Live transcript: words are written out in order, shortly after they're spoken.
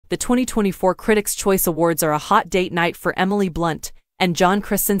the 2024 Critics' Choice Awards are a hot date night for Emily Blunt and John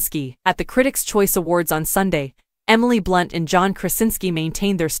Krasinski. At the Critics' Choice Awards on Sunday, Emily Blunt and John Krasinski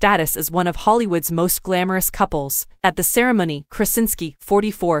maintained their status as one of Hollywood's most glamorous couples. At the ceremony, Krasinski,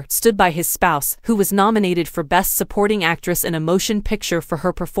 44, stood by his spouse, who was nominated for Best Supporting Actress in a Motion Picture for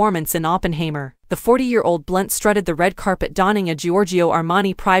her performance in Oppenheimer. The 40-year-old Blunt strutted the red carpet donning a Giorgio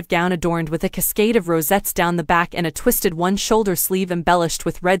Armani Private gown adorned with a cascade of rosettes down the back and a twisted one-shoulder sleeve embellished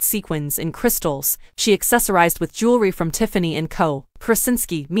with red sequins and crystals. She accessorized with jewelry from Tiffany & Co.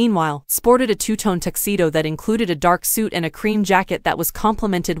 Krasinski, meanwhile, sported a two-tone tuxedo that included a dark suit and a cream jacket that was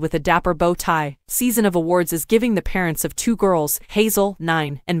complemented with a dapper bow tie. Season of Awards is giving the parents of two girls, Hazel,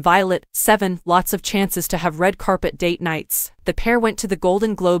 9, and Violet, 7, lots of chances to have red carpet date nights. The pair went to the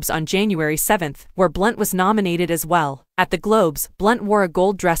Golden Globes on January 7th, where Blunt was nominated as well. At the Globes, Blunt wore a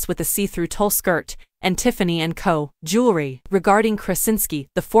gold dress with a see-through tulle skirt and Tiffany & Co. jewelry. Regarding Krasinski,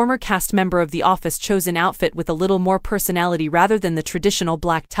 the former cast member of The Office chose an outfit with a little more personality rather than the traditional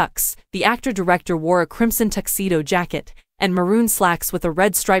black tux. The actor-director wore a crimson tuxedo jacket and maroon slacks with a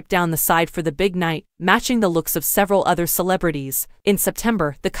red stripe down the side for the big night, matching the looks of several other celebrities. In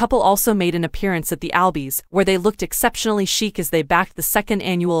September, the couple also made an appearance at the Albies, where they looked exceptionally chic as they backed the second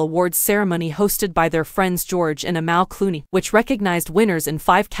annual awards ceremony hosted by their friends George and Amal Clooney, which recognized winners in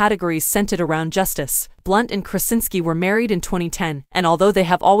 5 categories centered around justice. Blunt and Krasinski were married in 2010, and although they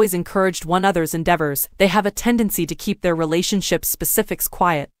have always encouraged one another's endeavors, they have a tendency to keep their relationship specifics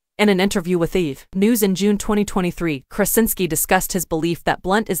quiet. In an interview with Eve News in June 2023, Krasinski discussed his belief that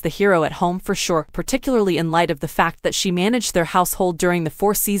Blunt is the hero at home for sure, particularly in light of the fact that she managed their household during the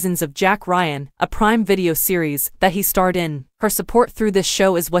 4 seasons of Jack Ryan, a Prime Video series that he starred in. Her support through this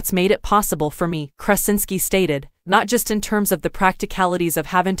show is what's made it possible for me, Krasinski stated, not just in terms of the practicalities of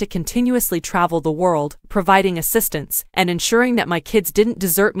having to continuously travel the world, providing assistance, and ensuring that my kids didn't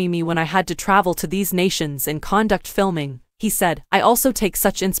desert me when I had to travel to these nations and conduct filming. He said, I also take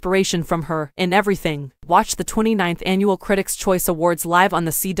such inspiration from her, in everything. Watch the 29th Annual Critics' Choice Awards live on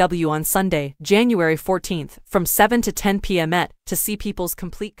the CW on Sunday, January 14th, from 7 to 10 p.m. to see people's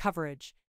complete coverage.